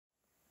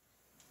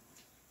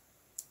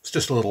It's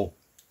just a little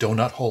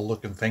donut hole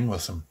looking thing with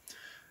some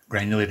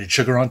granulated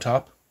sugar on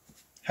top.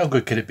 How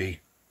good could it be?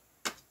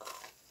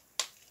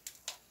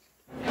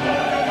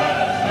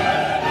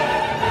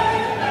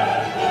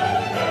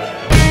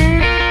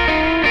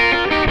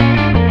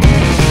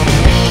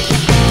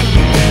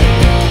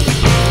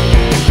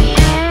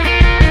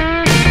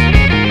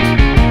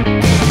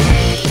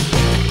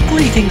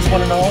 Greetings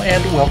one and all,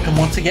 and welcome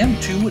once again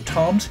to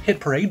Tom's Hit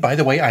Parade. By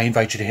the way, I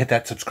invite you to hit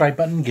that subscribe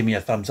button, give me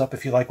a thumbs up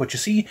if you like what you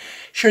see,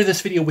 share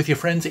this video with your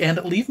friends,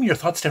 and leave me your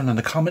thoughts down in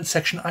the comments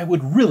section. I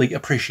would really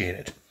appreciate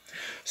it.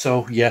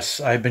 So yes,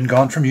 I've been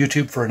gone from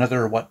YouTube for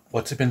another,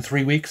 what's it been,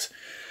 3 weeks?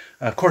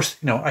 Of course,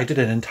 you know, I did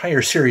an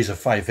entire series of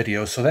 5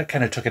 videos, so that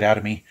kind of took it out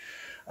of me.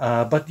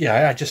 But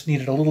yeah, I just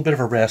needed a little bit of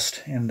a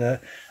rest, and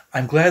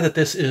I'm glad that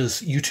this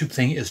YouTube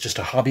thing is just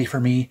a hobby for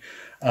me,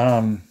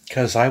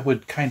 because I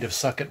would kind of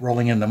suck at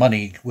rolling in the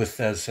money with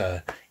as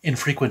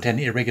infrequent and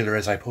irregular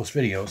as I post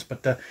videos.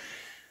 But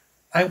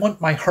I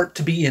want my heart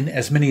to be in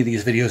as many of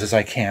these videos as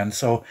I can.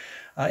 So,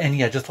 and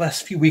yeah, just the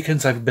last few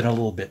weekends I've been a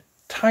little bit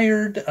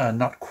tired,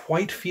 not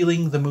quite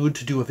feeling the mood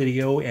to do a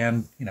video,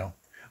 and you know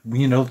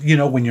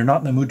when you're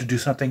not in the mood to do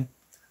something,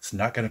 it's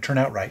not going to turn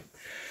out right.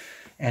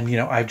 And you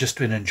know, I've just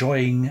been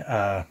enjoying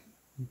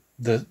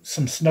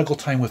some snuggle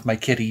time with my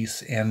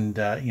kitties, and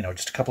you know,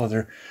 just a couple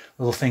other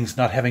little things,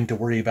 not having to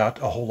worry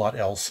about a whole lot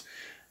else.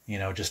 You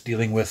know, just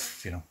dealing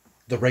with, you know,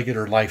 the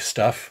regular life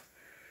stuff.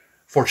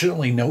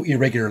 Fortunately, no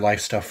irregular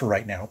life stuff for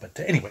right now. But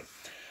anyway,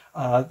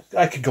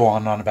 I could go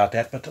on and on about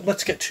that. But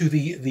let's get to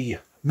the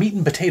meat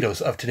and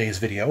potatoes of today's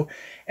video,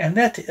 and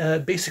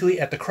that basically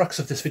at the crux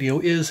of this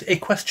video is a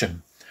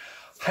question.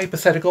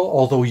 Hypothetical,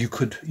 although you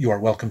are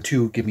welcome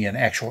to give me an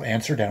actual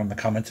answer down in the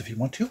comments if you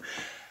want to.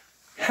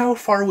 How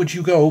far would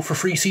you go for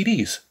free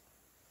CDs?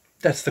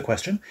 That's the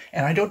question.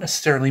 And I don't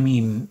necessarily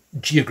mean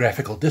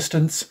geographical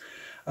distance,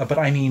 but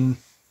I mean,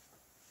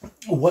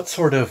 what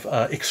sort of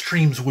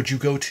extremes would you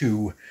go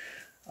to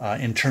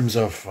in terms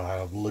of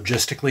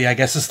logistically, I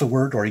guess is the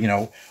word, or, you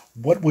know,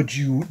 what would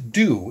you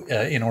do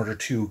in order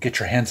to get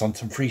your hands on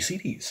some free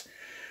CDs?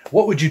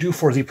 What would you do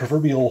for the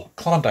proverbial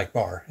Klondike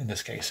bar in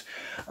this case?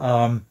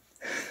 I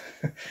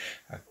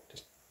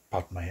just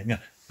popped in my head. You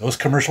know, those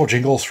commercial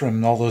jingles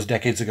from all those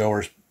decades ago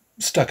are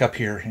stuck up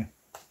here.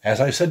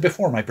 As I've said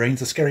before, my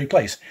brain's a scary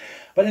place.'t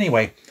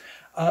anyway,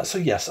 so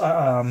yes,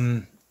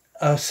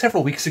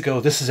 several weeks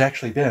ago, this has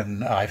actually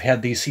been, I've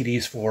had these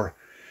CDs for a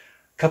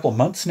couple of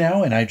months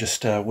now, and I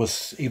just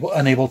was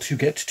unable to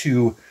get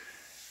to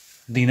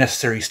the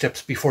necessary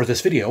steps before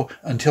this video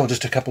until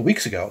just a couple of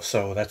weeks ago.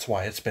 So that's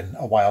why it's been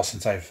a while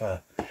since I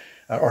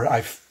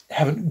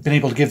haven't been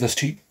able to give this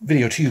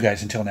video to you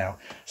guys until now.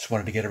 Just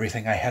wanted to get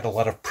everything. I had a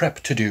lot of prep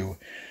to do.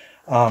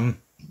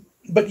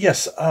 But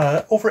yes,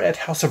 over at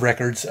House of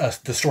Records,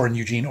 the store in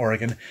Eugene,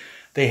 Oregon,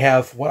 they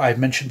have what I've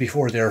mentioned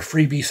before, their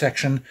freebie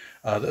section,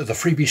 the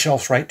freebie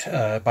shelves right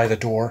by the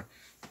door.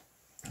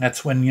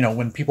 That's when, you know,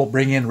 when people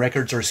bring in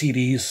records or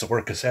CDs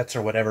or cassettes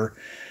or whatever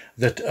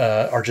that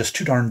are just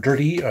too darn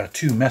dirty,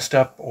 too messed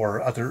up,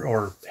 or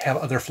have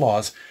other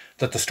flaws,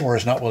 that the store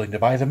is not willing to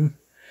buy them,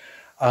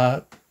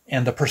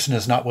 and the person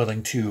is not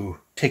willing to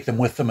take them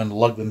with them and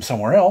lug them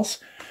somewhere else.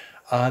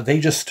 They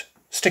just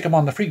stick them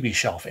on the freebie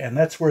shelf, and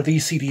that's where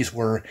these CDs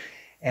were.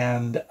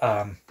 And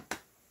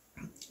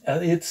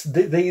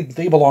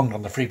they belonged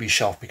on the freebie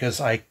shelf,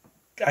 because I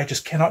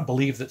just cannot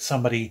believe that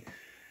somebody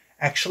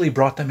actually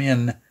brought them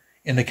in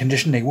the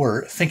condition they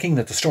were, thinking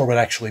that the store would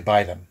actually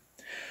buy them.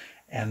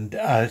 And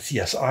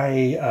yes,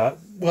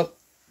 well,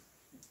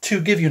 to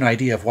give you an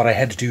idea of what I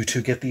had to do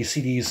to get these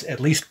CDs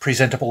at least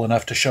presentable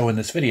enough to show in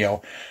this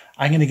video,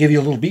 I'm going to give you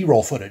a little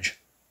B-roll footage.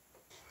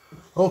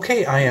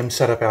 Okay, I am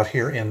set up out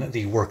here in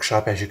the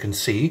workshop, as you can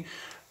see.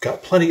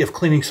 Got plenty of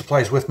cleaning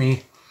supplies with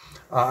me.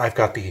 I've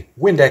got the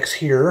Windex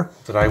here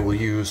that I will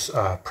use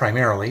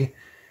primarily,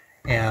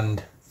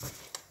 and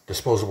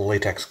disposable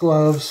latex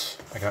gloves.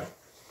 I got a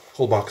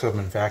whole box of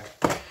them, in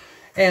fact,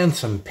 and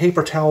some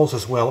paper towels,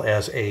 as well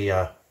as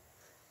an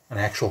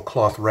actual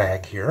cloth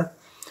rag here.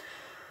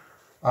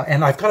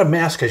 And I've got a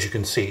mask, as you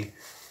can see,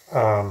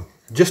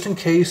 just in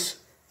case,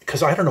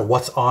 because I don't know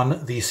what's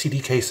on these CD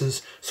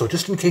cases, so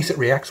just in case it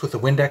reacts with the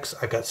Windex,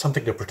 I've got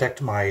something to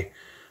protect my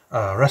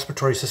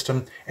respiratory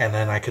system, and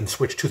then I can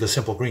switch to the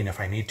simple green if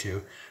I need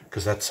to,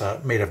 because that's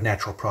made of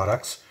natural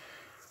products.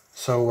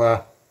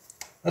 So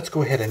let's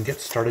go ahead and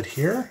get started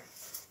here.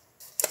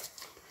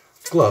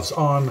 Gloves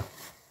on,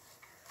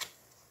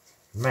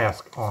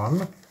 mask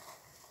on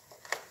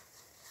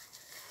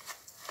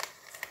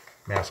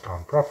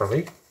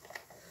properly.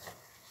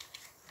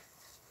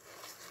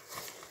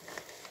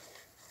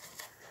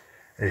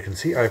 As you can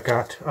see, I've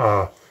got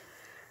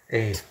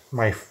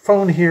my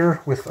phone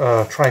here with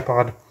a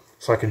tripod,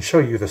 so I can show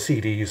you the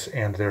CDs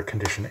and their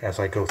condition as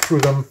I go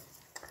through them.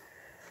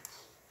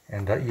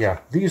 And yeah,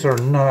 these are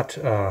not,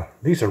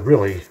 these are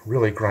really,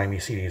 really grimy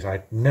CDs.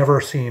 I've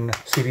never seen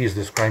CDs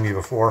this grimy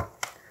before.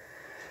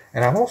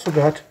 And I've also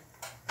got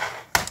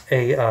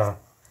a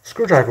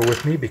screwdriver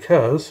with me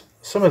because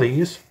some of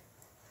these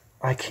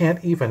I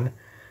can't even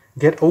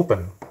get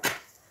open.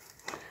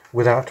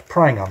 without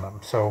prying on them,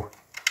 so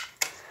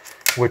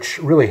which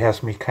really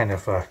has me kind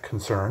of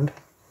concerned.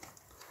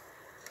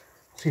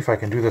 See if I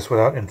can do this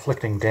without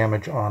inflicting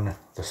damage on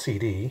the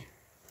CD.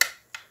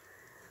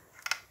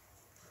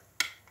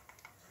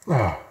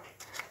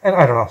 And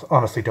I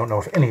honestly don't know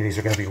if any of these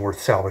are going to be worth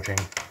salvaging,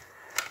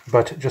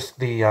 but just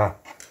the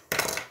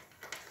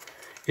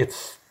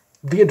it's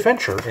the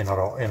adventure in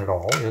it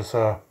all is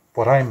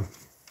what I'm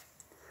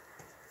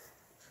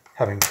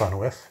having fun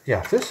with.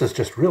 Yeah, this is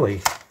just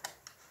really,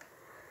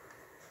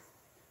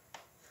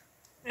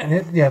 and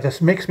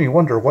this makes me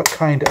wonder what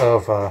kind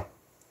of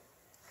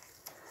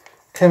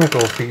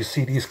chemicals these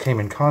CDs came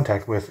in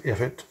contact with, if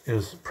it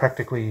is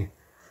practically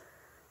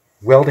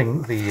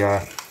welding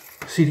the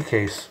CD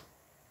case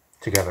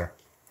together.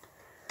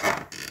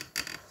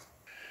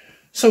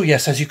 So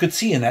yes, as you could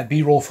see in that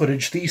B-roll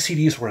footage, these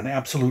CDs were an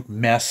absolute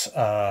mess.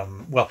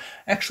 Well,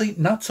 actually,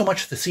 not so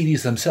much the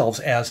CDs themselves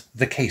as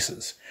the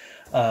cases.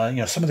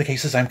 Some of the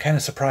cases, I'm kind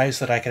of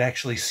surprised that I could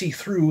actually see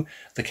through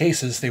the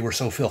cases. They were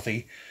so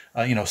filthy.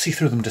 See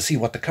through them to see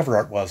what the cover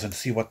art was and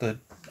see what the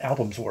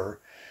albums were.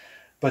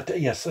 But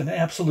yes, an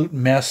absolute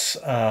mess.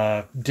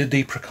 Did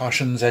the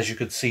precautions, as you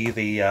could see,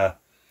 the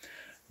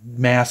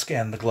mask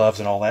and the gloves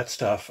and all that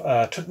stuff.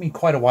 Took me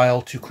quite a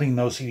while to clean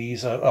those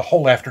CDs, a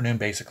whole afternoon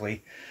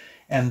basically.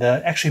 And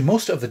actually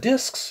most of the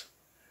discs,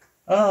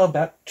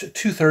 about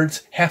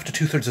two-thirds, half to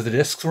two-thirds of the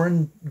discs were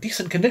in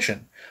decent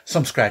condition.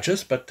 Some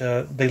scratches, but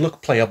they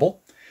look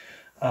playable.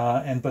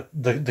 But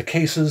the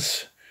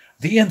cases,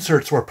 the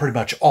inserts were pretty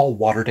much all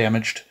water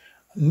damaged.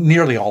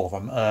 Nearly all of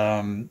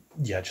them.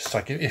 Yeah, just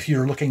like if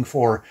you're looking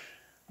for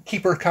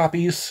keeper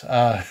copies,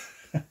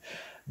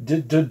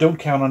 don't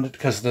count on it,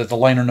 because the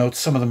liner notes,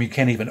 some of them you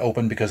can't even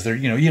open because they're,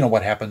 you know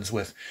what happens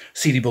with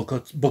CD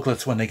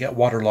booklets when they get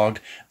waterlogged.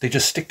 They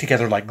just stick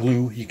together like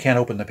glue. You can't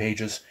open the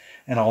pages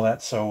and all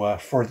that. So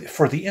for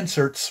the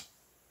inserts,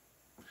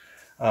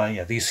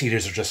 yeah, these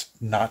CDs are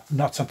just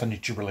not something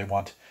that you really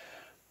want.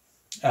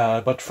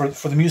 But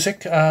for the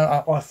music,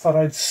 I thought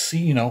I'd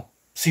see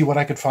what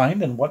I could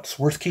find and what's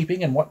worth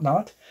keeping and what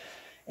not.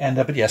 And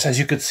but yes, as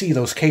you could see,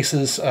 those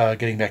cases,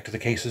 getting back to the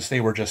cases, they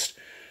were just,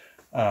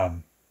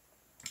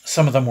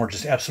 some of them were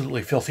just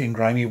absolutely filthy and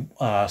grimy.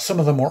 Some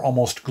of them were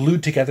almost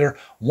glued together.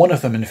 One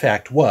of them, in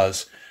fact,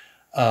 was,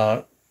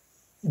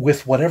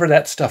 with whatever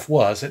that stuff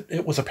was,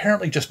 it was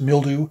apparently just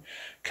mildew,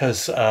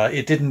 because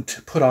it didn't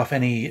put off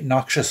any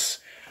noxious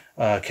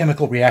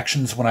chemical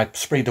reactions when I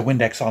sprayed the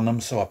Windex on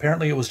them. So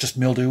apparently it was just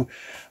mildew.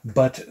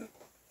 But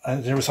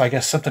there was, I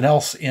guess, something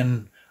else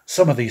in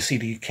some of these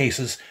CD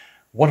cases.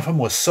 One of them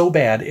was so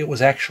bad it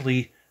was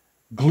actually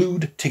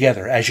glued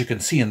together, as you can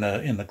see in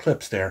the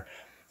clips there.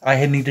 I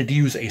had needed to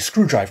use a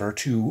screwdriver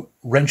to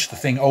wrench the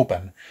thing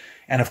open,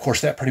 and of course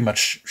that pretty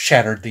much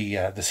shattered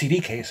the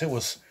CD case. It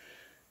was,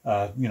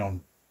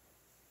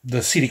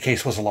 the CD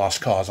case was a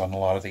lost cause on a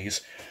lot of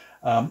these,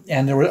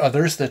 and there were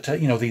others that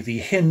the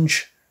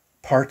hinge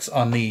parts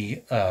on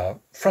the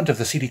front of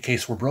the CD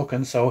case were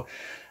broken. So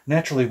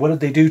naturally, what did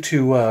they do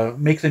to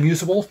make them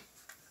usable?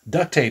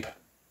 Duct tape,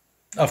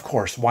 of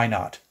course. Why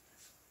not?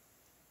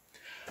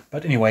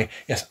 But anyway,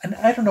 yes, and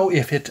I don't know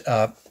if it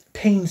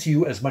pains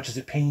you as much as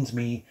it pains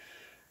me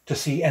to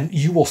see, and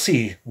you will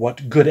see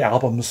what good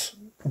albums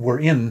were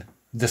in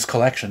this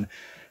collection,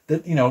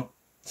 that,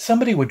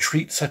 somebody would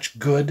treat such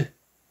good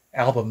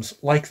albums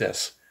like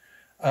this.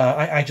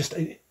 I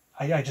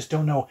just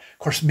don't know. Of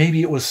course,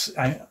 maybe it was,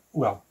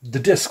 well, the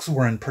discs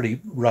were in pretty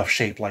rough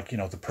shape, like,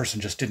 the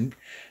person just didn't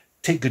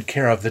take good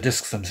care of the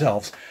discs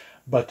themselves.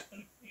 But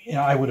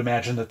I would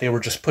imagine that they were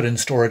just put in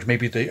storage.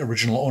 Maybe the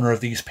original owner of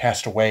these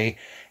passed away,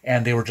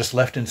 and they were just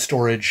left in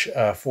storage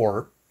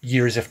for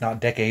years, if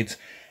not decades,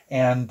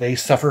 and they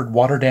suffered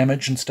water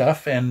damage and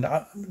stuff, and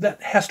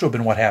that has to have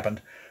been what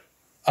happened.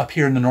 Up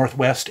here in the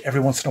Northwest, every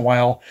once in a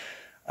while,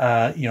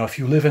 if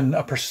you live in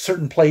a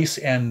certain place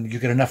and you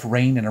get enough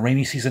rain in a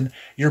rainy season,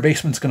 your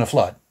basement's going to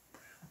flood,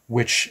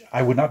 which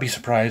I would not be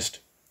surprised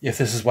if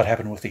this is what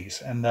happened with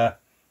these. And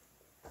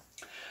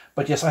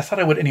but yes, I thought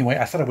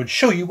I would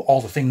show you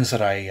all the things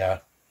that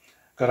I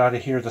got out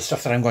of here, the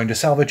stuff that I'm going to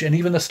salvage, and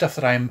even the stuff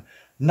that I'm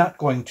not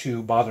going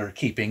to bother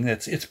keeping.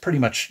 It's pretty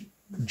much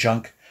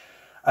junk.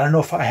 I don't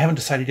know, I haven't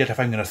decided yet if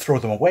I'm going to throw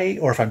them away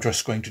or if I'm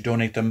just going to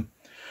donate them,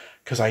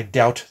 because I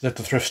doubt that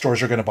the thrift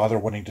stores are going to bother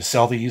wanting to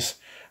sell these.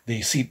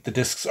 The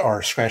discs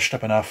are scratched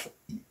up enough,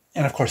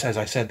 and of course, as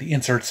I said, the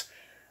inserts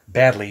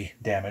badly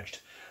damaged.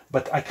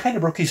 But I kind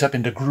of broke these up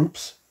into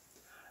groups.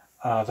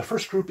 The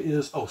first group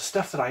is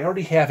stuff that I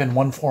already have in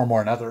one form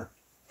or another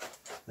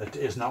that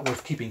is not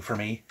worth keeping for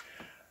me,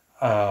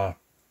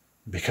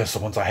 because the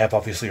ones I have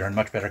obviously are in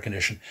much better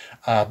condition.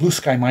 Blue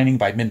Sky Mining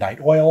by Midnight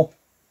Oil.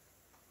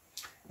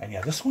 And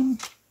yeah, this one,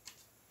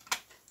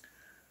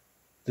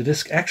 the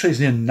disc actually is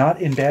not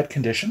in bad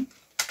condition.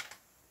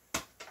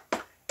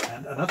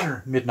 And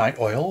another Midnight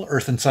Oil,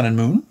 Earth and Sun and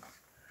Moon.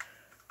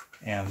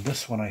 And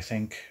this one, I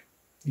think,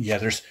 yeah,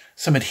 there's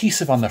some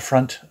adhesive on the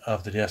front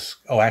of the disc.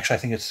 Oh, actually, I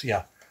think it's,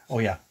 yeah. Oh,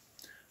 yeah.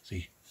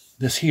 See,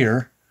 this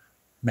here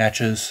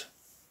matches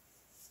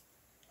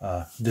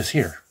this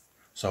here.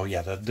 So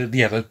yeah,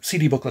 the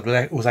CD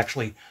booklet was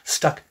actually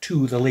stuck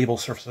to the label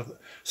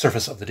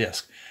surface of the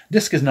disc.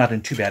 Disc is not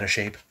in too bad a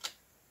shape.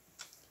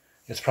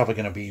 It's probably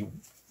going to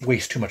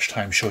waste too much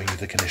time showing you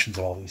the conditions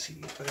of all these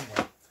CDs. But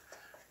anyway,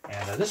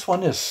 and this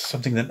one is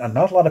something that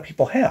not a lot of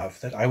people have,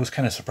 that I was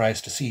kind of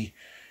surprised to see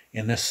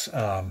in this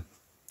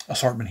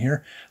assortment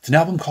here. It's an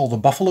album called The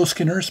Buffalo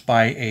Skinners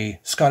by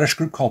a Scottish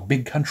group called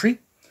Big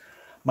Country.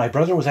 My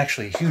brother was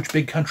actually a huge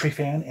Big Country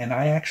fan, and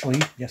I actually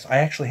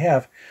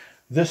have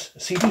this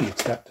CD.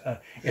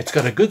 It's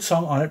got a good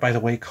song on it, by the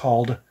way,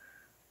 called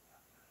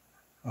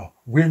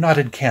We're Not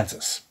in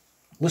Kansas.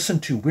 Listen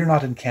to We're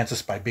Not in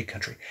Kansas by Big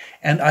Country.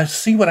 And I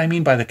see what I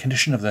mean by the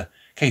condition of the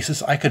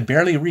cases. I could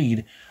barely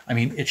read. I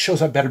mean, it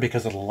shows up better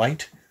because of the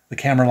light, the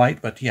camera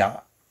light, but yeah,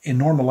 in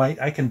normal light,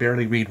 I can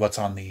barely read what's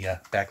on the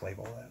back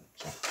label.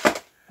 So.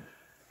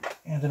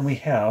 And then we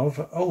have,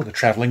 the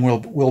Traveling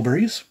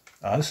Wilburys.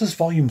 This is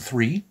volume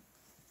 3.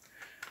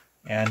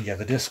 And yeah,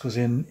 the disc was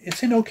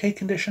it's in okay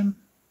condition.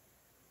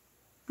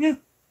 Yeah.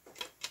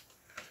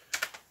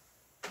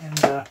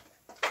 And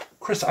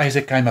Chris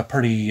Isaak, I'm a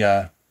pretty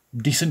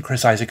decent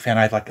Chris Isaak fan.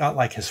 I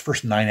like his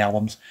first 9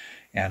 albums.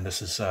 And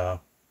this is,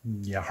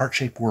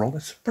 Heart-Shaped World.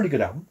 It's a pretty good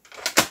album.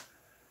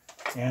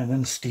 And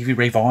then Stevie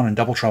Ray Vaughan and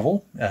Double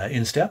Trouble,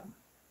 In Step.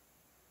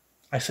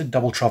 I said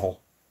Double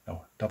Trouble.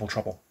 No, Double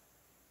Trouble.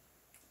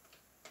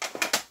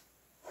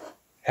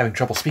 Having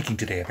trouble speaking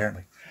today,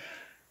 apparently.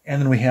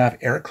 And then we have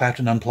Eric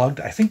Clapton Unplugged.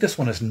 I think this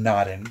one is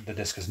the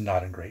disc is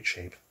not in great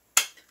shape.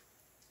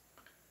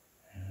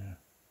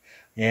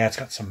 Yeah, it's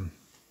got some,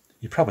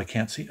 you probably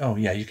can't see. Oh,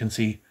 yeah, you can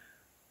see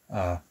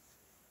on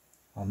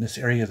this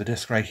area of the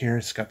disc right here,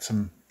 it's got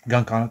some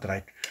gunk on it that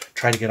I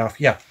try to get off.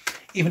 Yeah,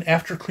 even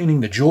after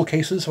cleaning the jewel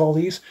cases of all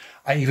these,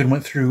 I even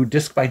went through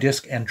disc by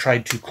disc and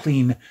tried to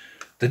clean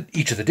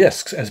each of the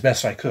discs as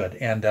best I could.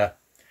 And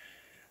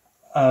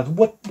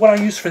what I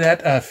use for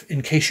that,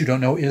 in case you don't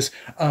know, is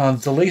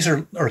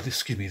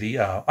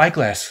the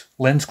eyeglass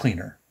lens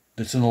cleaner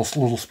that's in those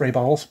little spray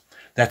bottles.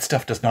 That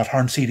stuff does not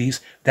harm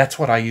CDs. That's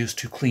what I use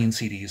to clean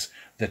CDs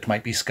that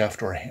might be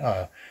scuffed or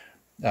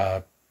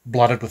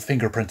blotted with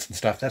fingerprints and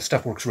stuff. That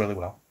stuff works really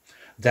well.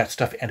 That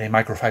stuff and a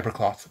microfiber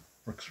cloth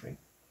works great.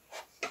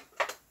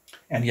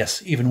 And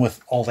yes, even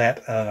with all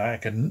that, I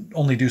can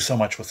only do so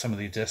much with some of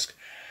these discs.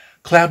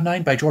 Cloud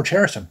 9 by George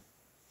Harrison.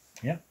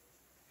 Yeah.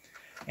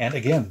 And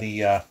again,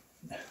 the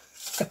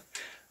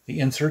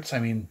inserts, I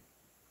mean,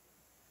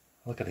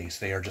 look at these.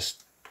 They are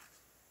just,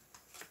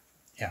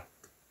 yeah,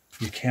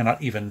 you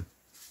cannot even,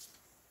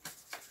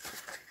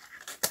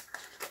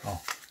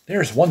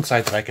 there's one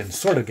side that I can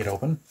sort of get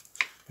open.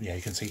 Yeah,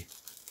 you can see.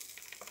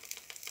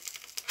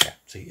 Yeah,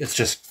 see, it's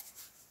just,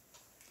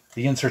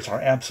 the inserts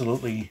are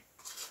absolutely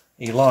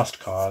a lost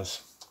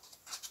cause.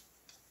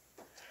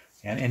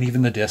 And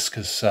even the disc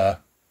is,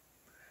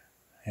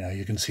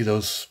 you can see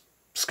those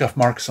scuff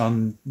marks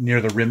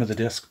near the rim of the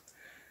disc.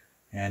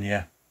 And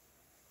yeah.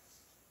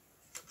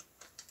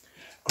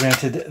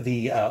 Granted,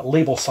 the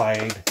label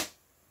side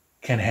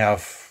can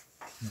have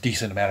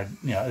decent amount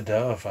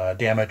of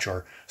damage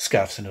or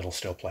scuffs, and it'll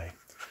still play.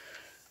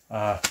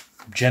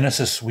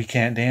 Genesis, We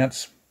Can't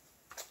Dance.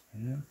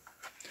 Yeah.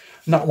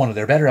 Not one of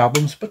their better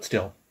albums, but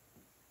still,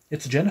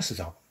 it's a Genesis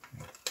album.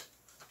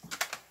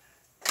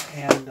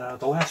 And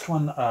the last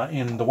one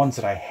in the ones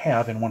that I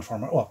have in one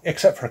form, well,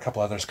 except for a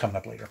couple others coming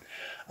up later.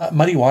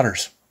 Muddy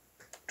Waters,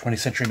 20th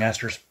Century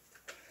Masters.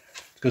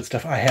 Good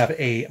stuff. I have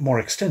a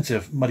more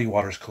extensive Muddy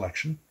Waters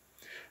collection.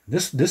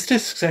 This disc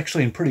is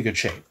actually in pretty good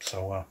shape.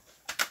 So,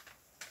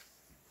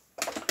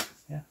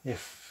 yeah,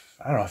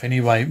 I don't know if any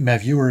of my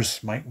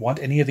viewers might want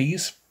any of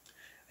these.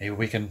 Maybe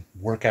we can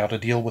work out a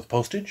deal with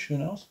postage. Who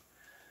knows?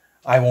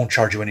 I won't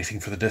charge you anything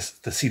for the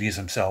CDs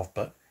themselves,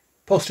 but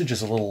postage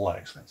is a little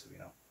expensive,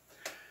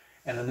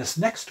 And in this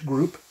next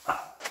group,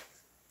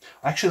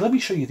 actually, let me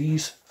show you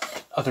these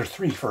other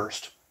 3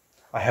 first.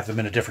 I have them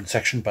in a different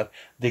section, but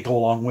they go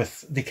along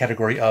with the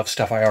category of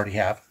stuff I already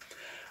have.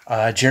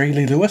 Jerry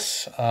Lee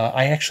Lewis.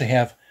 I actually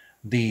have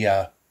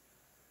a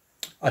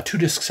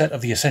 2-disc set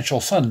of the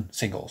Essential Sun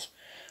singles,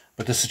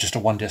 but this is just a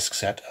 1-disc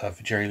set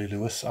of Jerry Lee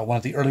Lewis, one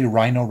of the early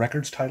Rhino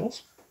Records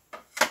titles.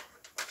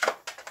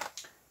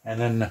 And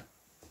then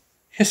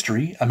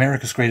History,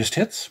 America's Greatest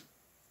Hits.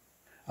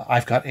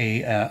 I've got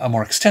a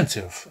more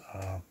extensive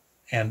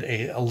and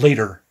a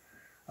later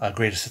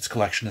Greatest Hits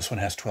collection. This one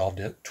has 12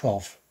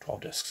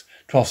 discs,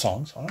 12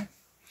 songs on it.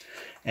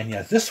 And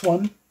yeah, this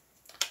one,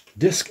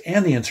 disc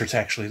and the inserts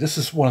actually, this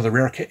is one of the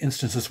rare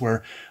instances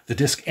where the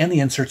disc and the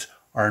inserts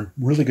are in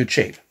really good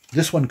shape.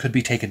 This one could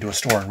be taken to a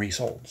store and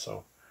resold,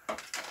 so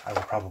I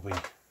will probably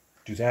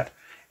do that.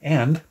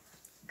 And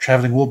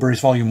Traveling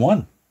Wilburys Volume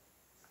 1.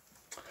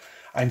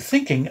 I'm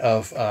thinking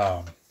of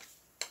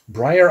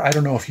Bryer. I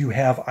don't know if you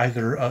have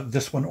either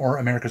this one or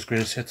America's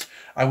Greatest Hits.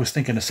 I was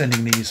thinking of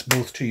sending these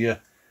both to you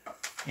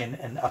in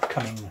an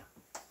upcoming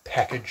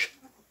package.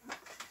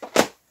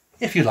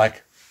 If you'd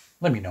like,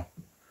 let me know.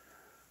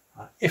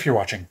 If you're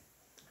watching.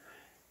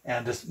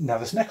 And now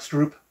this next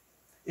group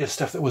is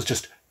stuff that was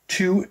just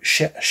too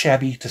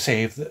shabby to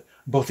save.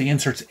 Both the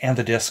inserts and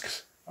the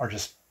discs are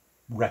just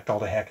wrecked all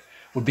to heck.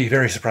 Would be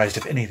very surprised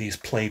if any of these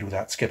played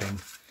without skipping.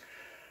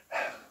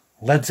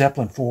 Led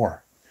Zeppelin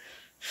 4.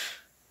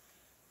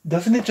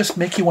 Doesn't it just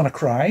make you want to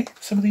cry,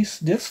 some of these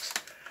discs?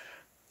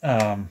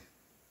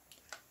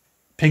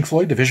 Pink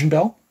Floyd, Division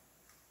Bell.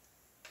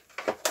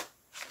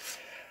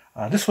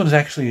 This one is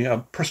actually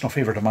a personal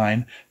favorite of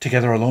mine.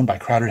 Together Alone by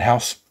Crowded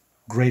House.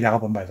 Great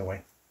album, by the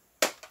way.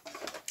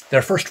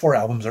 Their first 4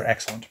 albums are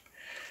excellent.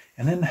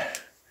 And then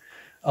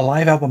a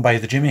live album by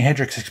the Jimi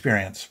Hendrix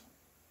Experience.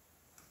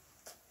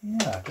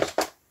 Yeah,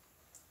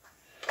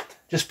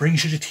 just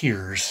brings you to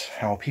tears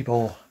how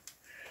people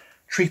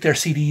treat their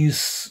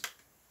CDs,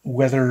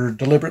 whether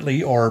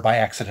deliberately or by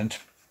accident.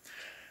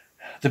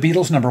 The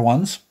Beatles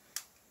 #1s.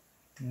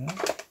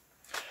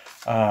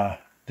 Yeah.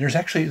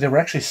 There were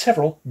actually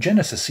several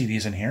Genesis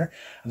CDs in here.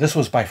 This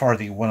was by far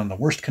the one in the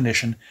worst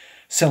condition.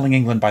 Selling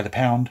England by the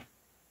Pound.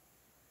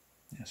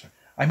 Yes, sir.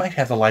 I might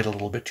have the light a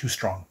little bit too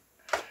strong.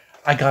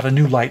 I got a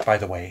new light, by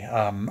the way.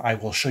 I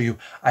will show you.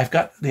 I've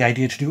got the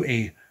idea to do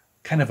a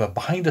kind of a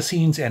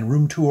behind-the-scenes and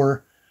room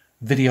tour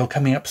video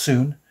coming up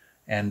soon.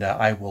 And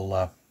I will,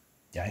 I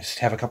just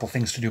have a couple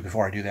things to do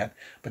before I do that.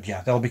 But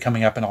yeah, that'll be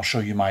coming up, and I'll show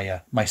you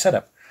my my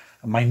setup,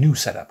 my new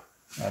setup,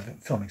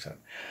 filming setup.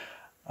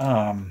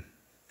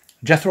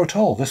 Jethro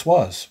Tull, This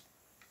Was.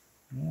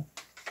 Yeah.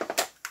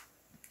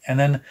 And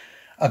then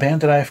a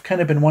band that I've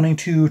kind of been wanting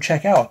to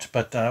check out,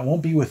 but it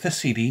won't be with this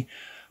CD,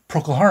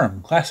 Procol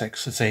Harum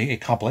Classics. It's a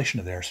compilation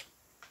of theirs.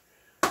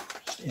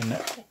 Just in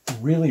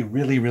really,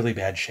 really, really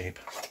bad shape.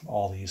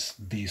 All this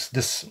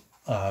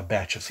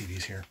batch of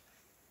CDs here.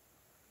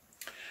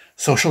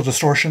 Social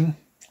Distortion,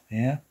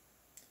 yeah,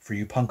 for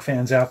you punk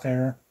fans out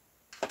there.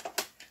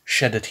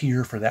 Shed a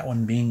Tear for that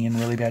one being in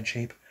really bad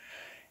shape.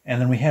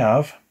 And then we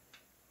have,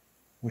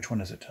 which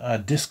one is it?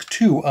 Disc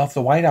 2 of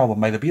the White Album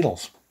by the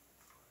Beatles.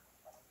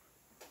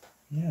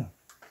 Yeah.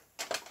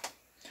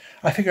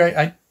 I figure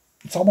I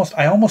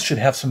almost should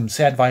have some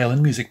sad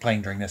violin music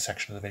playing during this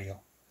section of the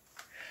video.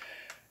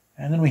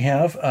 And then we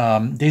have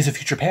Days of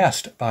Future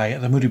Past by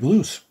the Moody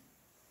Blues.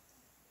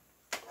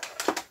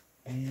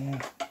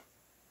 Yeah.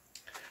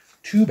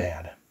 Too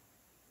bad.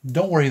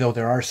 Don't worry though,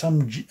 there are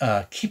some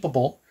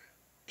keepable,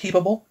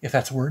 if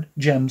that's a word,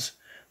 gems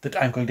that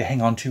I'm going to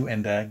hang on to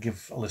and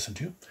give a listen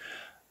to.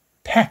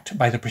 Packed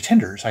by the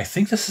Pretenders. I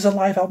think this is a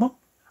live album.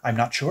 I'm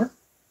not sure.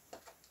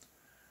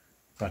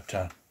 But,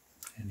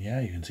 and yeah,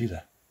 you can see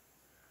the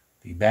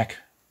back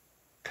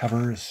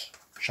cover is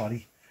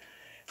shoddy.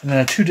 And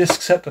then a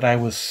 2-disc set that I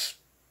was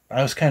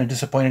kind of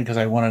disappointed because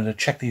I wanted to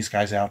check these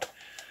guys out.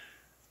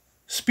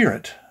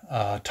 Spirit,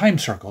 Time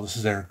Circle. This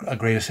is their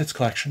greatest hits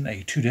collection,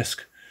 a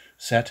 2-disc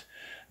set.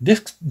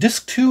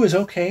 Disc 2 is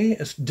okay.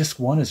 Disc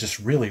 1 is just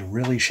really,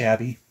 really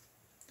shabby.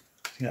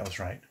 I think that was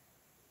right.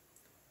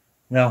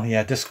 Well,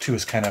 yeah, disc 2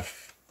 is kind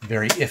of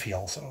very iffy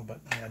also, but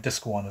yeah,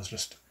 disc 1 is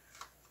just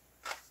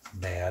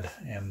bad.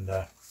 And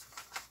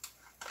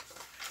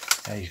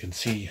yeah, you can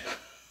see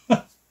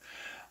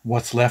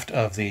what's left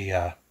of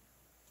the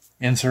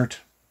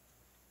insert.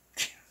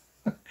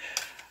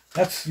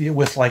 That's,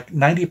 with like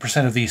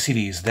 90% of these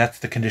CDs, that's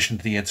the condition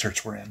the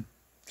inserts were in.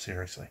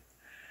 Seriously.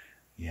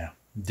 Yeah,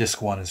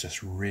 disc 1 is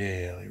just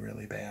really,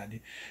 really bad.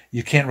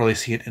 You can't really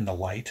see it in the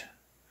light.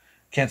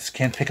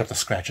 Can't pick up the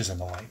scratches in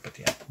the light, but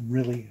yeah,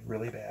 really,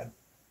 really bad.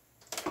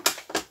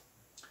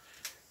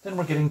 Then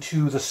we're getting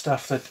to the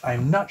stuff that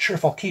I'm not sure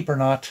if I'll keep or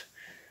not,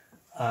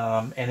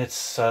 and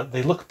it's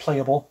they look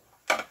playable.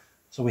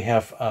 So we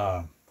have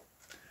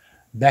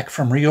Back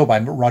from Rio by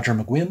Roger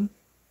McGuinn,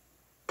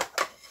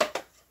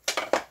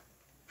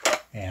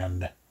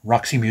 and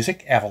Roxy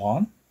Music,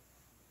 Avalon.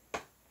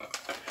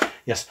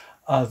 Yes,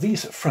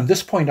 these from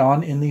this point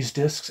on in these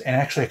discs, and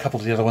actually a couple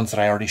of the other ones that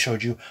I already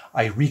showed you,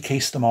 I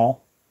recased them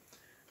all.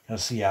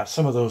 Because, yeah,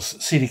 some of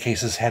those CD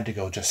cases had to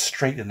go just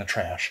straight in the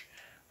trash.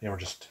 They were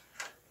just...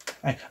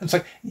 it's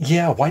like,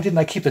 yeah, why didn't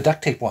I keep the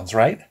duct tape ones,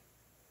 right?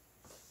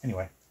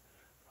 Anyway.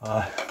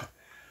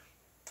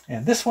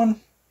 And this one,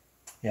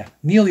 yeah,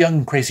 Neil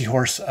Young, Crazy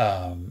Horse,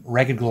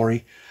 Ragged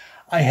Glory.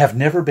 I have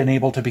never been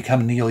able to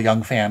become a Neil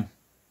Young fan.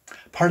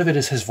 Part of it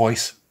is his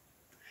voice.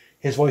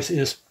 His voice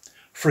is,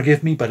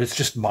 forgive me, but it's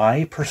just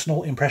my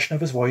personal impression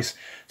of his voice.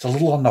 It's a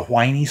little on the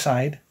whiny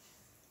side.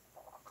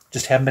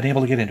 Just haven't been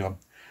able to get into him.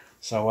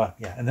 So,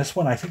 yeah, and this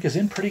one I think is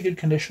in pretty good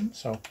condition,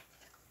 so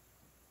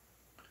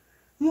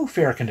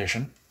fair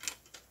condition.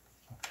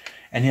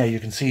 And yeah,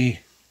 you can see,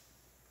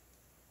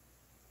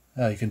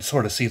 you can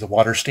sort of see the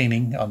water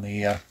staining on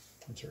the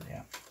insert,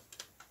 yeah.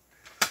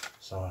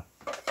 So,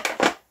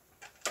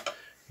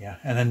 yeah,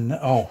 and then,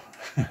 oh,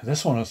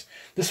 this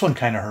one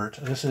kind of hurt.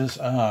 This is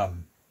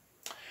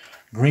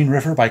Green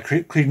River by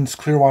Creedence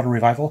Clearwater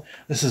Revival.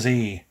 This is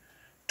a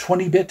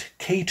 20-bit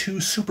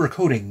K2 Super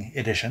Coating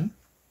edition.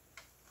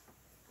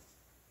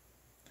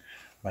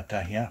 But,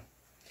 yeah.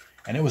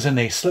 And it was in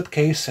a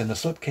slipcase, and the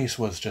slipcase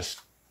was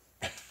just...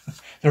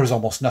 there was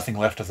almost nothing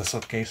left of the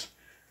slipcase.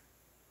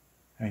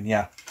 I mean,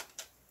 yeah.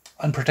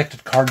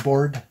 Unprotected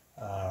cardboard.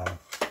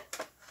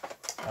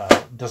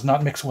 Does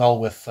not mix well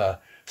with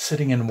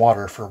sitting in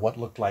water for what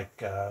looked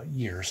like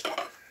years.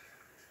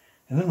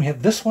 And then we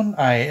have this one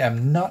I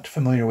am not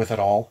familiar with at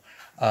all.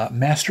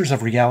 Masters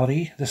of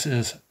Reality. This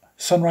is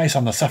Sunrise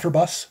on the Suffer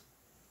Bus.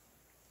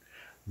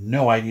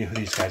 No idea who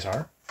these guys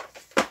are.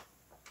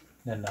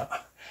 Then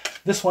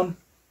this one.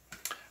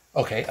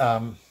 Okay,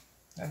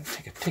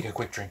 take a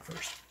quick drink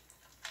first,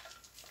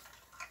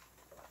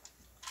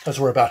 because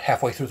we're about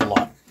halfway through the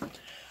lot.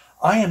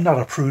 I am not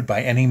a prude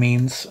by any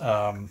means.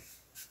 I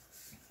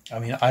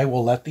mean, I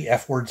will let the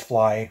F words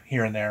fly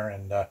here and there,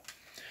 and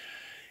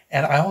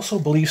I also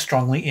believe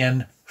strongly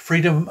in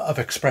freedom of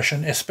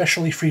expression,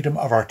 especially freedom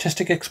of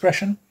artistic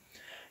expression.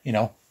 You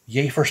know,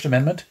 yay First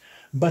Amendment.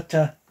 But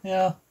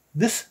yeah,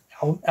 this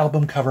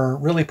album cover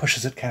really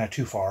pushes it kind of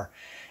too far.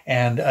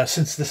 And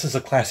since this is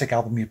a classic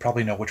album, you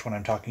probably know which one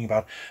I'm talking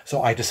about.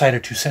 So I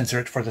decided to censor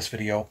it for this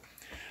video.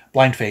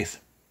 Blind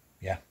Faith.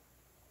 Yeah.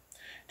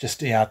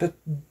 Just, yeah,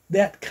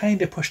 that kind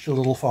of pushed it a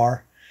little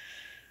far.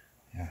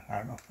 Yeah, I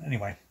don't know.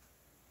 Anyway,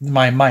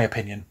 my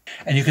opinion.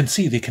 And you can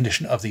see the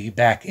condition of the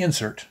back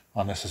insert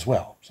on this as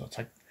well. So it's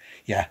like,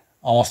 yeah,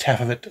 almost half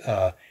of it,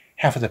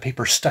 half of the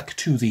paper stuck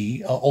to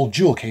the old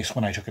jewel case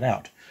when I took it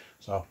out.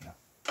 So, yeah.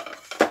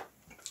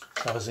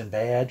 That was in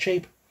bad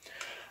shape.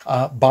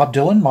 Bob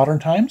Dylan, Modern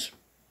Times.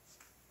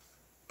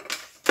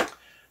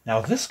 Now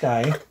this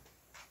guy,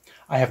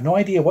 I have no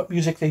idea what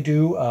music they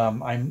do.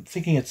 I'm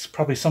thinking it's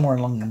probably somewhere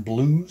along the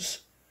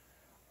blues.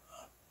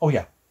 Oh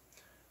yeah,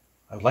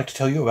 I would like to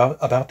tell you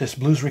about this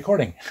blues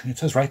recording. It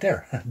says right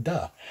there,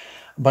 duh.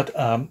 But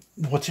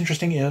what's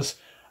interesting is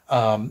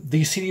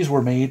these CDs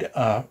were made,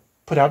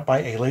 put out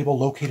by a label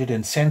located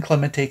in San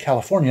Clemente,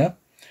 California,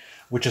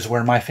 which is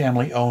where my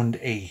family owned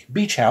a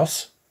beach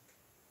house.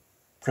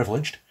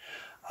 Privileged.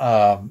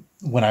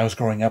 When I was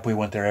growing up, we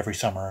went there every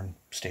summer and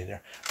stayed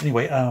there.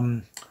 Anyway,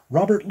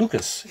 Robert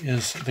Lucas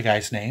is the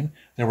guy's name.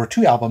 There were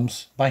 2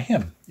 albums by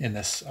him in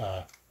this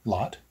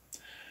lot.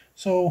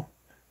 So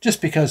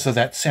just because of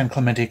that San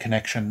Clemente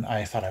connection,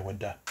 I thought I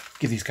would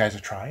give these guys a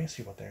try,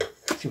 see what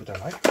they're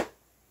like.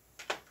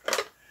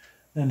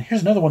 Then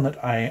here's another one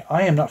that I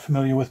am not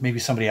familiar with. Maybe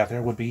somebody out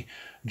there would be.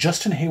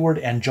 Justin Hayward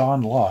and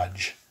John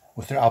Lodge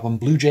with their album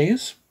Blue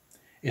Jays.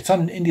 It's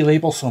on an indie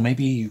label, so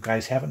maybe you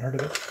guys haven't heard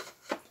of it.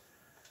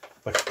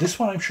 But this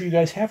one I'm sure you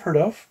guys have heard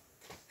of.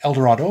 El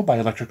Dorado by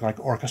Electric Light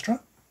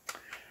Orchestra.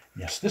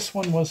 Yes, this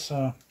one was...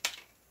 yeah,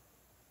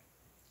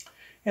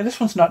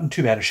 this one's not in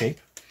too bad a shape.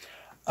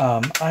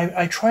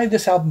 I tried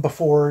this album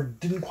before,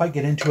 didn't quite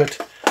get into it,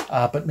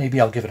 but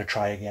maybe I'll give it a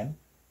try again.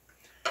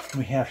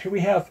 Here we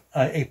have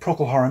a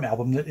Procol Harum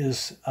album that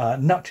is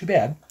not too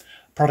bad.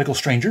 Prodigal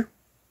Stranger.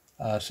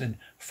 It's in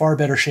far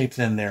better shape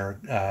than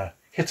their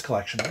hits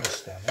collection that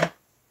was down there.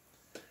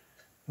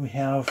 We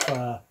have,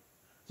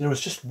 there was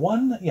just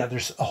one, yeah,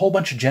 there's a whole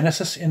bunch of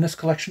Genesis in this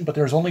collection, but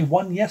there's only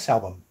one Yes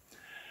album,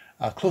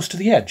 Close to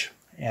the Edge.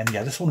 And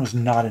yeah, this one was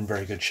not in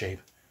very good shape.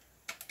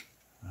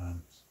 Yeah,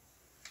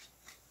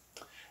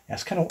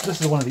 it's kind of, this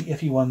is one of the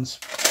iffy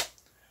ones,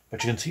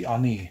 but you can see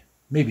on the,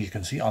 maybe you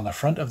can see on the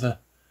front of the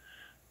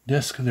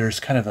disc, there's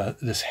kind of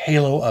this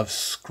halo of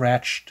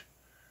scratched,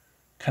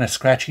 kind of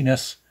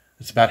scratchiness.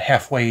 It's about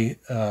halfway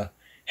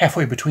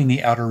between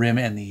the outer rim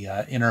and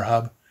the inner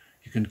hub.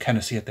 You can kind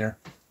of see it there.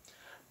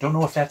 Don't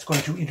know if that's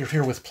going to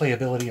interfere with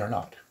playability or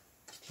not.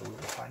 So we will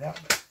find out.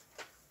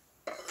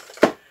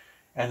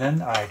 And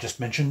then I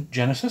just mentioned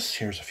Genesis.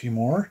 Here's a few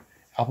more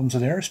albums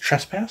of theirs.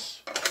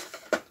 Trespass.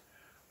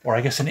 Or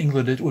I guess in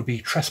England it would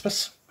be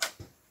Trespass.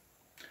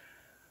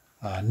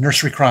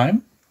 Nursery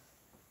Crime.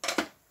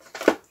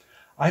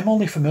 I'm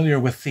only familiar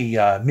with the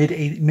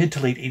mid to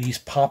late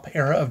 80s pop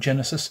era of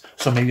Genesis,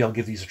 so maybe I'll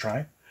give these a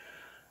try.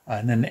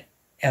 And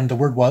the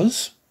Word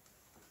Was.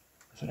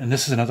 And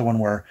this is another one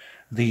where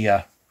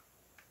the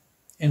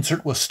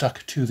insert was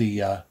stuck to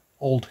the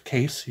old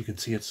case. You can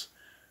see it's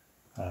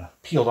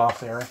peeled off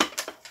there.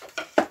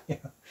 Yeah,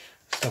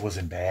 stuff was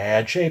in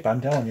bad shape,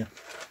 I'm telling you.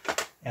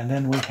 And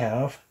then we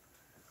have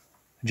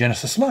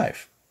Genesis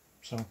Live.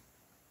 So,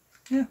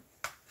 yeah.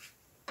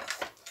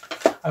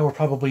 I will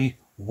probably,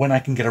 when I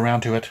can get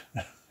around to it,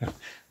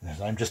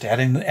 I'm just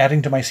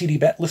adding to my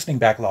CD listening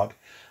backlog,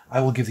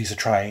 I will give these a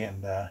try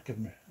and give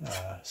them,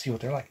 see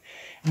what they're like.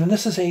 And then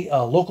this is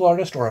a local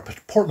artist or a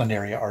Portland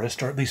area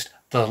artist, or at least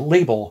the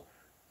label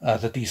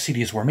that these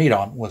CDs were made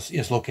on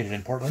is located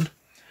in Portland.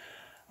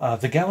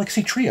 The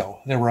Galaxy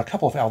Trio. There were a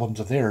couple of albums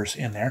of theirs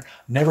in there.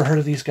 Never heard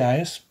of these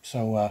guys,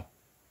 so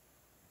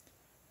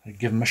I'd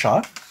give them a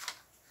shot.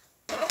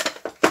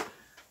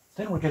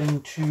 Then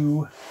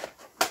we're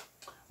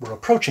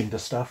approaching the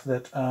stuff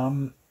that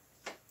I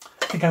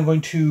think I'm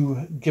going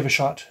to give a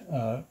shot.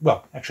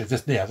 Well, actually,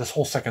 this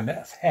whole second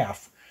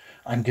half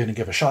I'm going to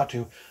give a shot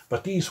to.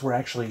 But these were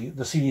actually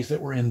the CDs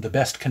that were in the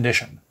best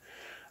condition.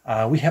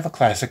 We have a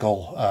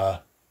classical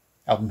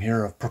album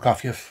here of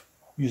Prokofiev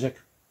music.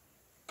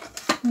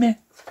 Meh.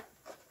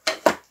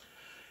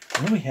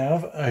 And then we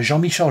have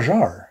Jean-Michel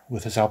Jarre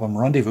with his album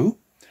Rendezvous.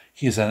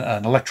 He is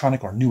an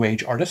electronic or new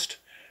age artist.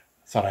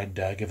 Thought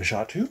I'd give a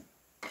shot to.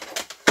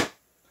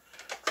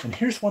 And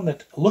here's one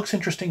that looks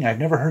interesting. I've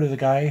never heard of the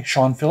guy,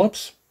 Sean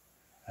Phillips.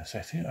 I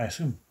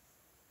assume,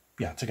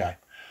 yeah, it's a guy.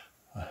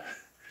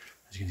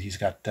 you can see, he's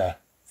got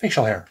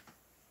facial hair.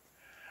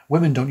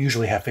 Women don't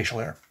usually have facial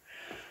hair.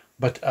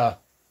 But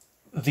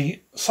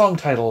the song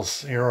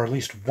titles here, or at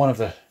least one of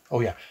the... Oh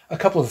yeah, a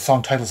couple of the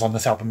song titles on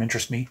this album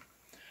interest me.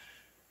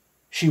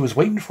 She was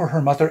waiting for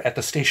her mother at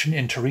the station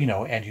in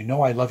Torino, and you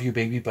know I love you,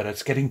 baby, but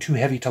it's getting too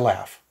heavy to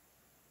laugh.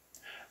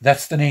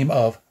 That's the name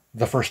of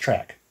the first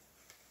track.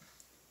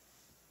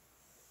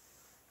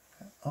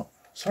 Oh,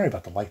 sorry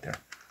about the light there.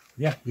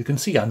 Yeah, you can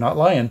see I'm not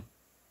lying.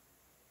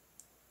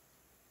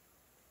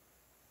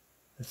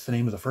 That's the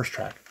name of the first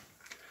track.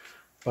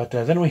 But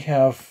then we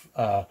have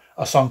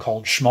a song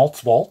called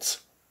Schmaltz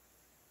Waltz.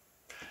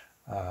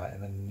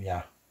 And then,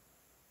 yeah.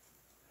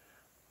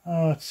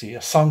 Let's see,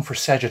 a song for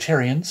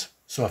Sagittarians.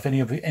 So if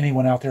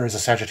anyone out there is a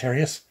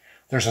Sagittarius,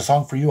 there's a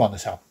song for you on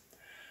this album.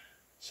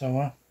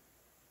 So,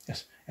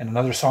 yes. And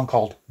another song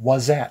called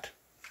Was That.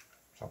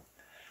 So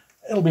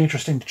it'll be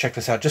interesting to check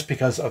this out just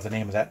because of the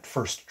name of that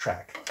first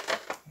track.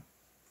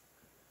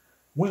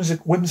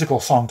 Whimsical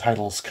song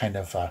titles kind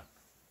of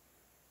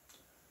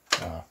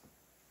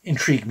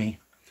intrigue me.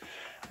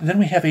 And then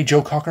we have a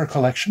Joe Cocker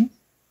collection.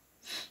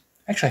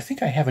 Actually, I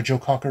think I have a Joe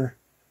Cocker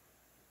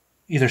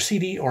either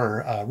CD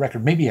or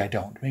record. Maybe I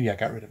don't. Maybe I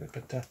got rid of it.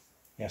 But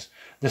yes,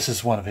 this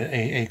is one of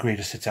a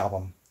greatest hits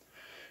album.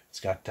 It's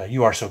got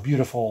You Are So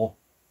Beautiful,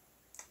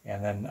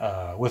 and then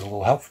with a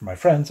little help from my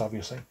friends,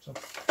 obviously. So.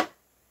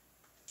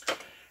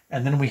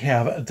 And then we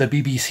have the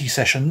BBC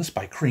Sessions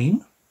by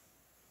Cream.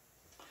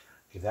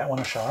 Give that one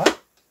a shot.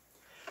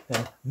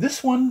 Then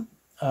this one,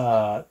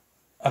 a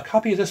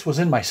copy of this was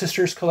in my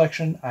sister's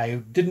collection.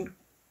 I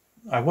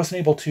wasn't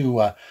able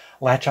to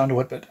latch onto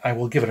it, but I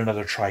will give it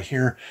another try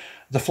here.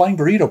 The Flying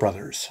Burrito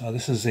Brothers.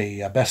 This is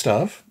a best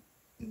of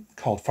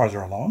called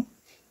Farther Along.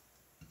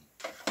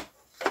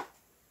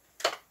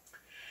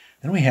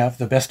 Then we have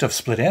the Best of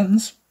Split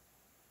Ends.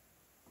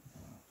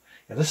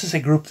 Yeah, this is a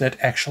group that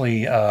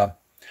actually,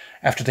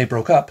 after they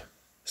broke up,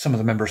 some of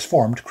the members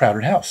formed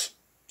Crowded House.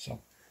 So,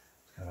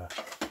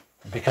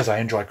 because I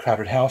enjoy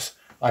Crowded House,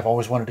 I've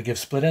always wanted to give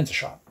Split Ends a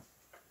shot.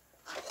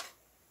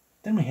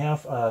 Then we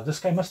have, this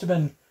guy must have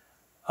been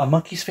a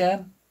Monkees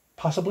fan,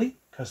 possibly,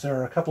 because there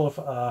are a couple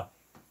of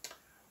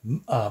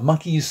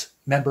Monkees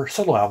member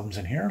solo albums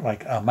in here,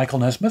 like Michael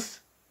Nesmith.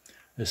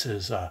 This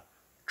is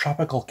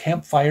Tropical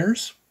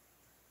Campfires.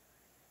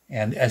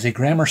 And as a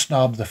grammar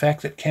snob, the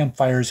fact that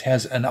Campfires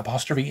has an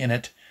apostrophe in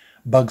it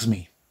bugs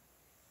me.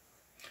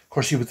 Of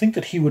course, you would think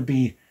that he would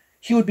be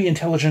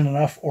intelligent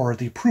enough, or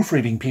the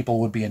proofreading people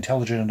would be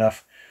intelligent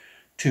enough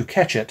to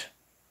catch it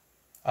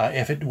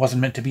if it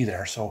wasn't meant to be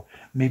there. So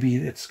maybe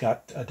it's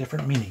got a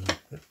different meaning.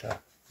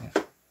 But,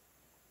 yeah.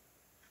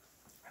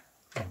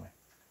 Anyway,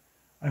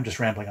 I'm just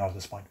rambling on at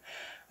this point.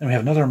 Then we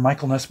have another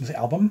Michael Nesmith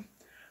album.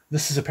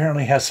 This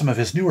apparently has some of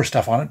his newer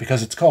stuff on it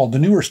because it's called The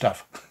Newer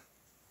Stuff.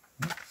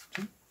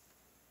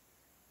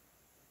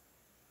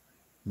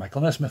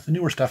 Michael Nesmith, The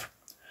Newer Stuff.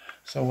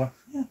 So,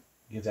 yeah,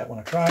 give that one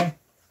a try.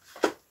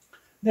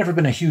 Never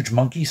been a huge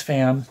Monkees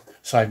fan,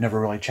 so I've never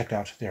really checked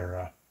out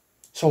their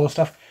solo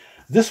stuff.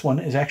 This one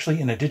is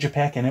actually in a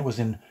digipack, and it was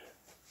in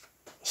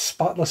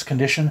spotless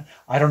condition.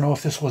 I don't know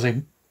if this was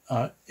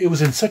it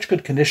was in such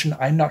good condition,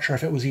 I'm not sure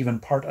if it was even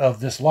part of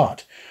this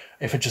lot.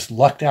 If it just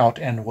lucked out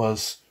and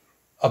was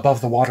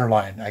above the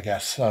waterline, I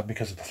guess,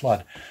 because of the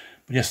flood.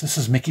 But yes, this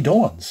is Mickey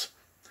Dolenz.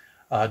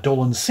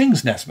 Dolenz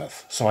sings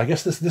Nesmith, so I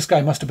guess this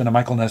guy must have been a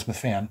Michael Nesmith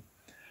fan.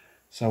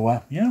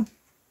 So, yeah.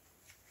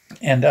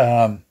 And,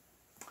 oh,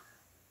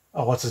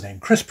 what's his name?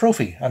 Chris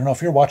Propfe. I don't know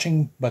if you're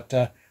watching, but,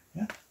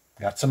 yeah,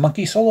 got some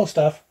Monkey solo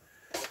stuff.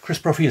 Chris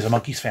Propfe is a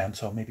Monkees fan,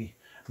 so maybe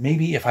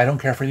if I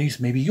don't care for these,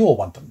 maybe you'll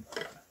want them.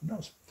 Who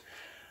knows?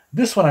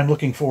 This one I'm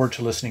looking forward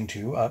to listening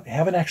to.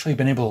 Haven't actually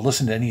been able to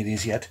listen to any of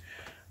these yet,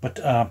 but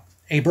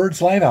A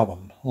Bird's live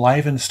album,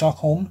 live in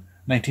Stockholm,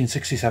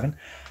 1967.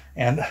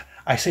 And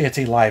I say it's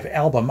a live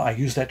album. I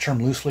use that term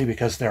loosely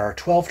because there are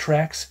 12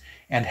 tracks,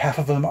 and half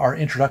of them are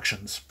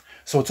introductions.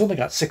 So it's only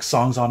got 6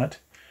 songs on it.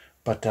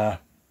 But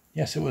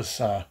yes, it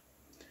was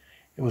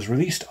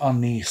released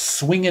on the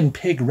Swingin'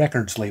 Pig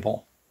Records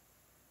label.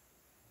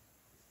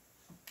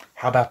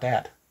 How about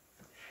that?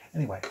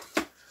 Anyway,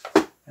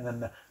 and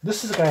then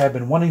this is a guy I've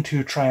been wanting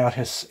to try out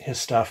his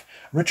stuff.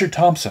 Richard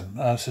Thompson.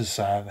 This is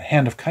The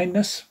Hand of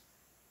Kindness.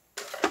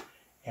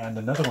 And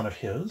another one of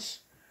his,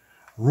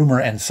 Rumor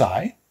and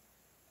Sigh.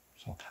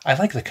 So I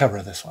like the cover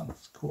of this one.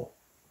 It's cool.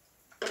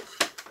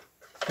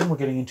 Then we're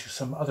getting into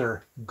some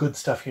other good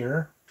stuff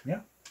here.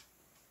 Yeah.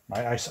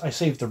 I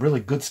saved the really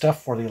good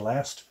stuff for the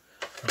last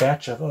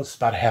batch of, it's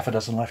about half a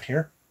dozen left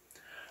here.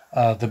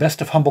 The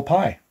Best of Humble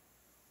Pie.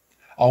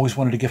 Always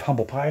wanted to give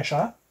Humble Pie a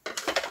shot.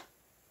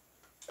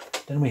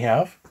 Then we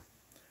have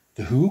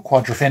The Who,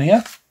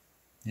 Quadrophenia.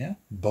 Yeah,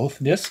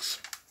 both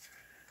discs.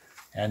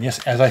 And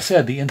yes, as I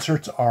said, the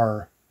inserts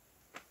are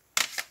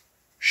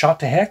shot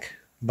to heck,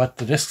 but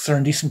the discs are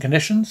in decent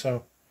condition,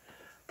 so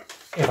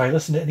if I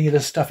listen to any of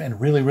this stuff and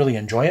really, really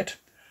enjoy it,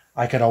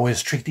 I could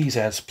always treat these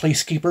as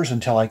placekeepers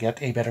until I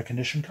get a better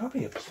condition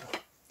copy of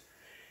stuff.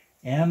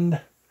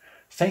 And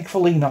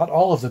thankfully, not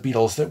all of the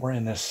Beatles that were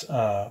in this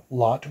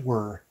lot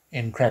were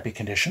in crappy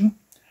condition.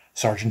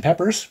 Sgt.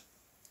 Pepper's.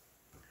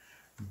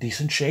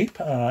 Decent shape,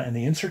 and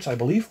the inserts, I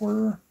believe,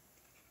 were...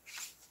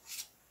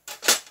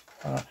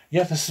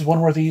 yeah, this is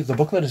one where the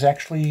booklet is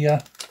actually...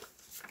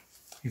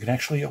 you can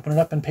actually open it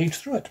up and page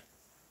through it.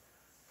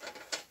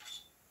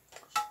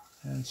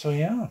 And so,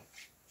 yeah.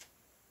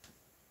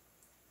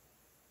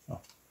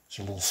 Oh, there's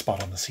a little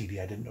spot on the CD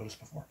I didn't notice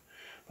before.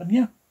 But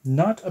yeah,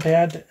 not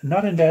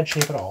in bad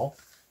shape at all.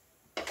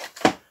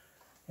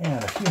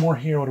 And a few more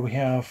here. What do we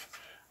have?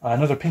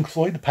 Another Pink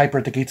Floyd, The Piper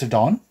at the Gates of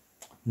Dawn.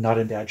 Not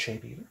in bad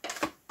shape either.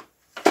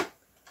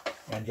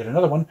 And yet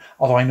another one,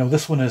 although I know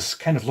this one is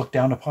kind of looked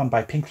down upon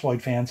by Pink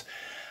Floyd fans.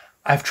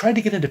 I've tried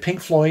to get into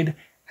Pink Floyd,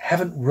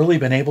 haven't really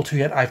been able to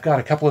yet. I've got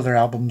a couple of their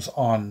albums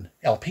on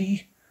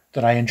LP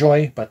that I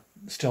enjoy, but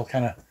still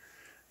kind of,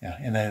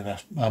 yeah, in a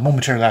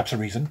momentary lapse of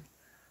reason.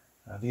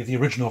 The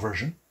original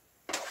version.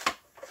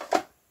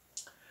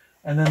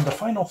 And then the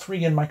final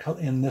three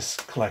in this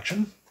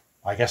collection,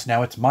 I guess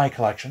now it's my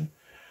collection,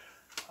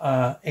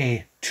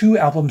 a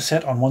 2-album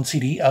set on 1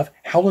 CD of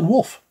Howlin'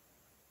 Wolf.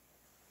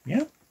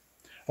 Yeah.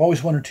 I've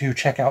always wanted to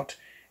check out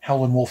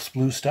Howlin' Wolf's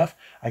blues stuff.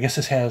 I guess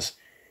this has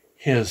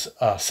his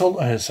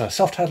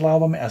self-titled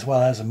album as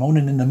well as a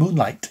Moanin' in the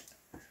Moonlight.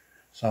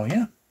 So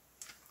yeah,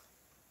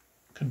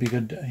 could be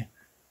good.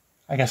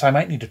 I guess I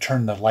might need to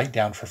turn the light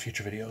down for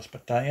future videos,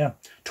 but yeah,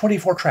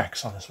 24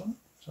 tracks on this one.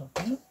 So,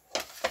 yeah.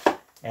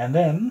 And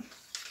then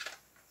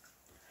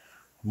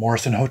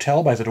Morrison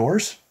Hotel by The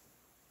Doors.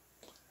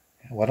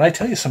 What did I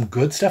tell you? Some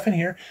good stuff in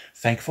here.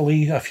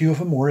 Thankfully, a few of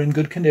them were in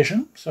good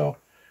condition. So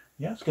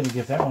yeah, it's going to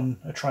give that one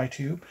a try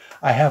too.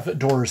 I have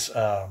Doors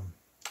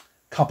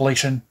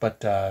compilation,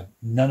 but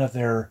none of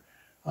their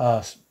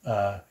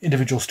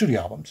individual studio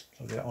albums.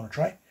 So give that one a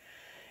try.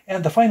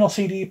 And the final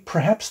CD,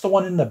 perhaps the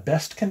one in the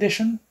best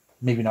condition,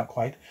 maybe not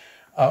quite,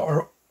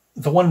 or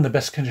the one in the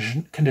best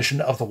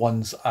condition of the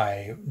ones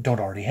I don't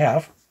already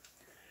have.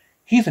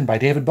 Heathen by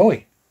David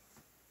Bowie.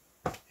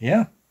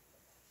 Yeah.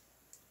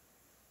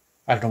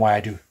 I don't know why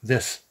I do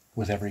this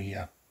with every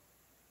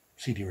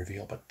CD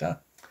reveal,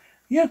 but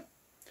yeah.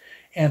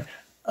 And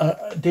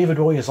David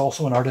Bowie is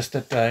also an artist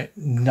that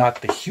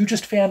not the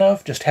hugest fan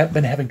of, just have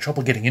been having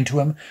trouble getting into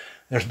him.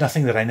 There's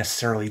nothing that I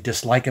necessarily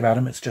dislike about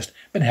him. It's just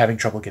been having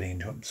trouble getting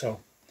into him.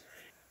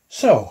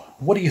 So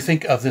what do you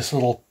think of this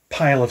little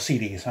pile of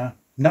CDs, huh?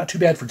 Not too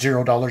bad for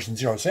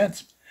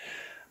 $0.00.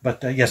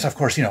 But yes, of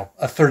course, you know,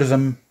 a third of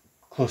them,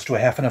 close to a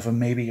half of them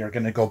maybe, are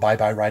going to go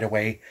bye-bye right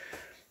away.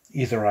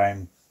 Either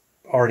I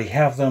already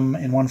have them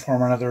in one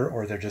form or another,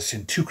 or they're just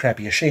in too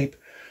crappy a shape,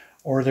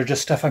 or they're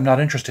just stuff I'm not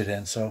interested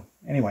in. So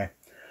anyway,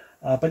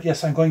 but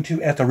yes, I'm going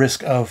to, at the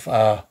risk of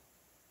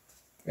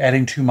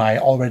adding to my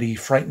already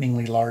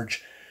frighteningly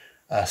large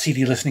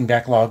CD listening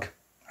backlog,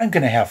 I'm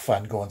going to have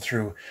fun going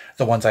through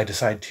the ones I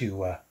decide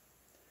to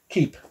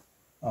keep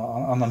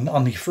on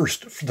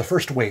the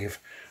first wave,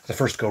 the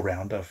first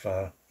go-round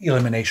of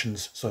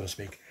eliminations, so to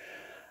speak.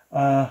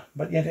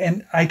 But yet,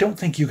 and I don't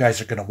think you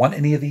guys are going to want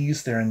any of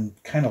these. They're in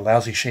kind of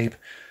lousy shape.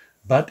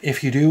 But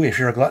if you do, if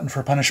you're a glutton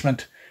for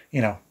punishment,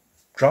 you know,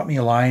 drop me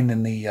a line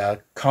in the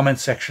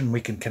comments section.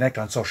 We can connect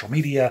on social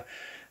media.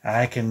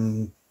 I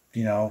can,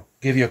 you know,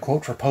 give you a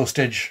quote for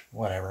postage,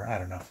 whatever. I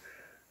don't know.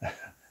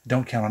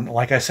 Don't count on,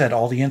 like I said,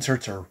 all the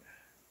inserts are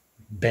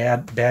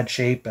bad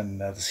shape, and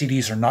the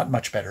CDs are not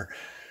much better.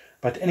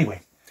 But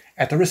anyway,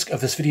 at the risk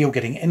of this video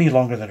getting any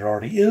longer than it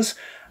already is,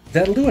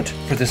 that'll do it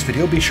for this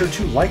video. Be sure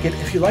to like it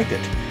if you liked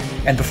it.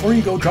 And before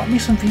you go, drop me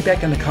some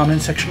feedback in the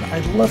comments section.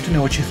 I'd love to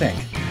know what you think.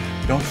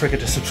 Don't forget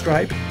to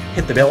subscribe,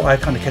 hit the bell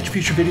icon to catch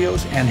future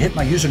videos, and hit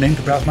my username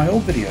to browse my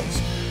old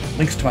videos.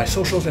 Links to my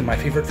socials and my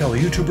favorite fellow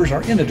YouTubers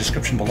are in the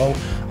description below.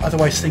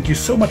 Otherwise, thank you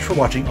so much for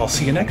watching. I'll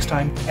see you next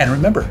time. And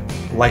remember,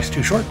 life's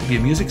too short to be a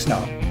music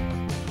snob.